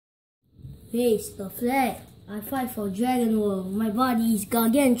Raise the flag. I fight for Dragon World. My body is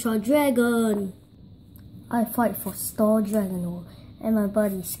Gargantua Dragon. I fight for Star Dragon World. And my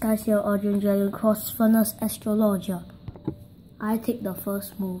body is Skysail Argent Dragon Cross Furnace Astrologia. I take the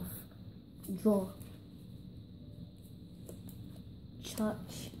first move. Draw.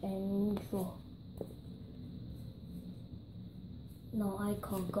 Charge and draw. Now I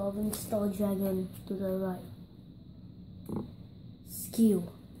call Goblin Star Dragon to the right.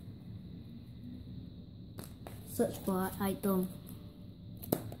 Skill. Search for an item.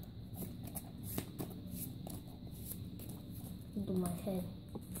 Into my hand.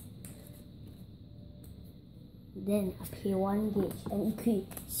 Then I pay 1 gauge and equip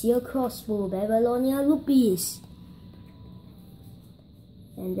Seal Crossbow Babylonia Rupees.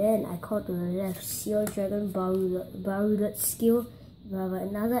 And then I call to the left Seal Dragon Barulet skill. If I have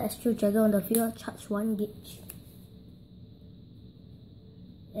another Astro Dragon on the field, charge 1 gauge.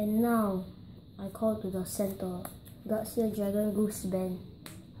 And now I call to the center Seal Dragon Goose Band.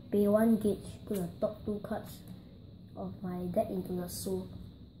 Pay 1 gauge, put the top 2 cards of my deck into the soul.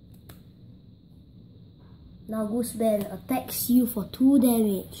 Now Goose Band attacks you for 2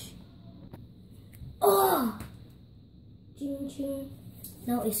 damage. Oh! Ching ching.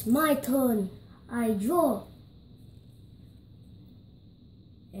 Now it's my turn. I draw.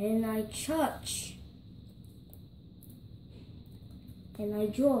 And I charge. And I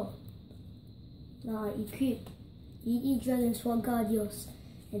draw. Now I equip EE Dragon Sword Guardians.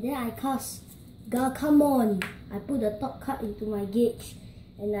 And then I cast Come On. I put the top card into my gauge.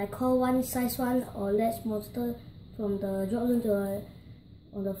 And I call one size 1 or less monster from the drop zone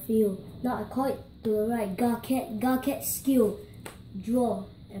on the field. Now I call it to the right. Garcat skill. Draw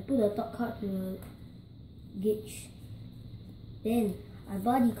and put the top card to the gauge. Then I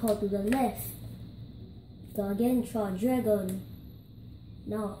body call to the left. Gargantua Dragon.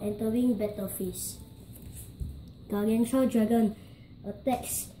 Now entering battle phase. Gargantua Dragon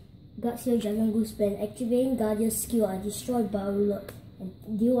attacks Seal Dragon Goose Band. Activating Guardian skill, I destroy Barulet and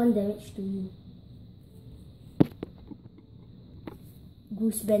deal 1 damage to you.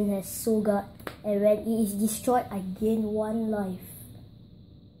 Goose Band has Soul Guard, and when it is destroyed, I gain 1 life.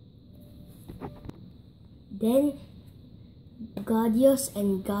 Then Guardians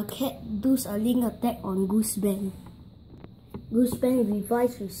and Garcat does a link attack on Goose Band. Goose Band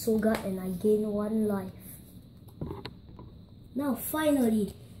revives with Soul Guard and I gain 1 life. Now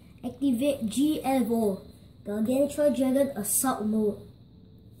finally, activate G-Evo, Gargantua Dragon Assault Mode.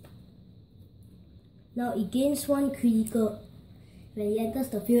 Now it gains 1 critical when it enters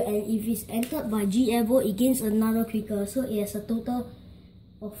the field, and if it's entered by G-Evo, it gains another critical, so it has a total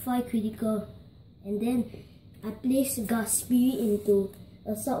of 5 critical. And then I place Gas Spirit into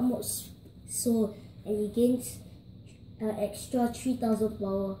Assault Mode, so and it gains an extra 3000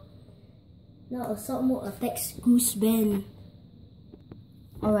 power. Now Assault Mode attacks Goose Band.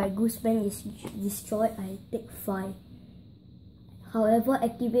 Alright, Goose Band is destroyed, I take 5. However,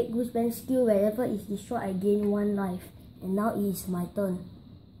 activate Goose Band skill, whenever it's destroyed, I gain 1 life. And now it is my turn.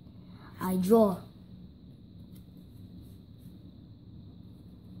 I draw.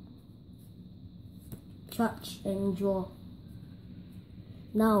 Charge and draw.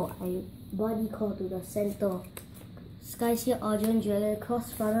 Now I body call to the center. Skysail Argent Dragon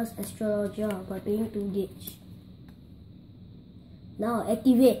Cross Furnace Astrologia by paying 2 gauge. Now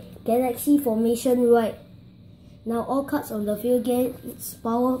activate Galaxy Formation Right. Now all cards on the field get its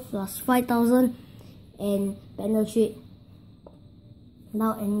power plus 5000 and penetrate.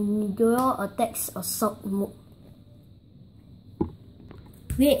 Now Endure attacks Assault Mode.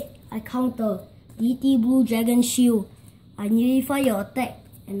 Wait, I counter. DT Blue Dragon Shield. I nullify your attack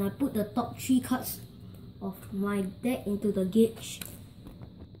and I put the top 3 cards of my deck into the gauge.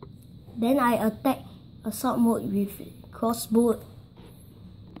 Then I attack Assault Mode with Crossbow.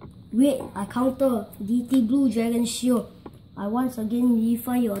 Wait, I counter. DT Blue Dragon Shield. I once again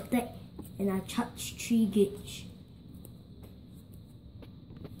nullify your attack and I charge 3 gauge.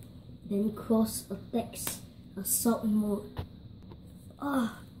 Then Cross attacks Assault Mode.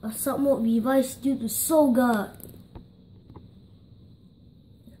 Assault Mode revives due to Soul Guard.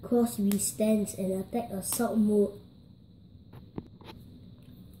 Cross withstands and attack Assault Mode.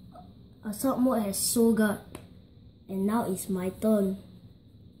 Assault Mode has Soul Guard. And now it's my turn.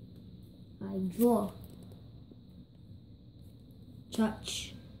 I draw.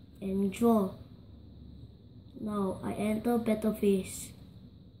 Charge and draw. Now I enter battle phase.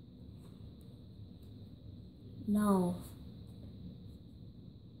 Now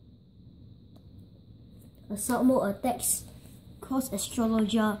Assault Mode attacks Cross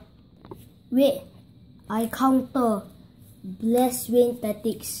Astrologia. Wait, I counter Blessed Rain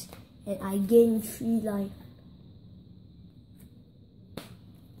Tactics. and I gain 3 life.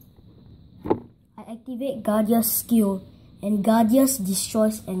 I activate Guardian's skill, and Guardians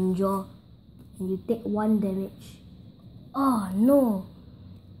destroys and draw, and you take 1 damage. Oh no!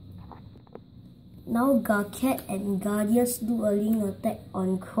 Now Garcat and Guardians do a link attack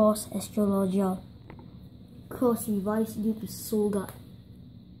on Cross Astrologia. Cross revives due to Soul Guard.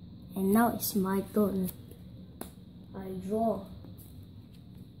 And now it's my turn. I draw,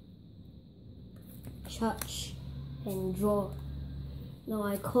 charge, and draw. Now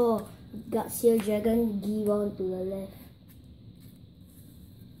I call Stardragon Giron to the left.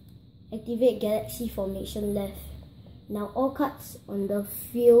 Activate Galaxy Formation left. Now all cards on the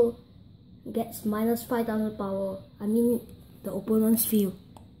field gets minus 5000 power. I mean the opponent's field.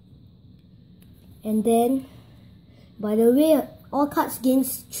 And then, by the way, all cards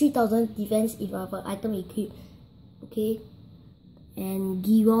gains 3000 defense if I have an item equipped. Okay. And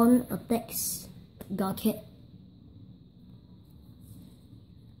Giron attacks Garcat.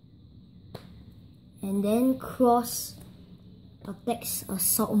 And then Cross attacks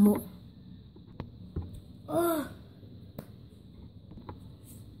Assault Mode.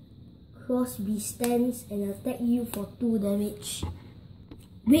 Cross B-stands and attack you for 2 damage.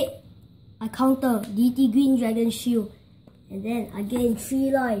 Wait! I counter DT Green Dragon Shield. And then I gain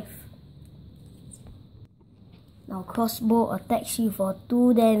 3 life. Now Crossbow attacks you for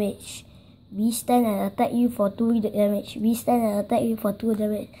 2 damage. B-stand and attack you for 2 damage. B-stand and attack you for 2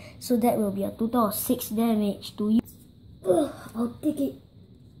 damage. So that will be a total of 6 damage to you. I'll take it.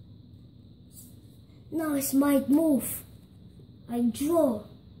 Now it's my move. I draw.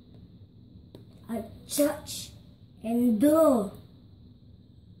 I charge and draw.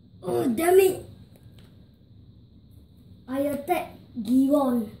 Oh damn it! I attack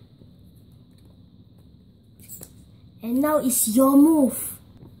Giron. And now it's your move.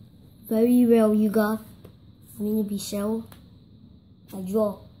 Very well, Yuga. I mean Vishal. I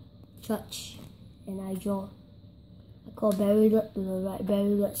draw, charge, and I draw. I call Barrier to the right.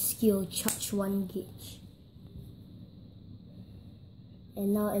 Barrier skill, charge 1 gauge.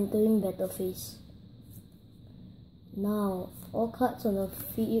 And now entering battle phase. Now all cards on the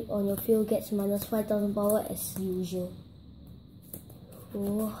field on your field gets minus 5000 power as usual.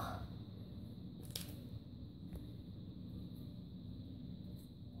 Oh.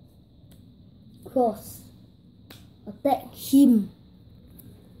 Cross. Attack him.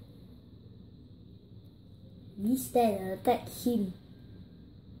 We stand and attack him.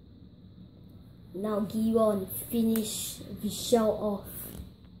 Now Giron finish Vishal off.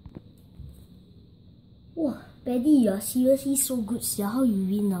 Wow, Paddy, you are seriously so good, sia. How you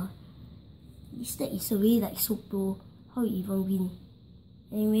win? This deck is already like so pro. How you even win?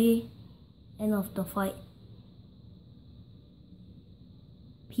 Anyway, end of the fight.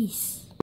 Peace.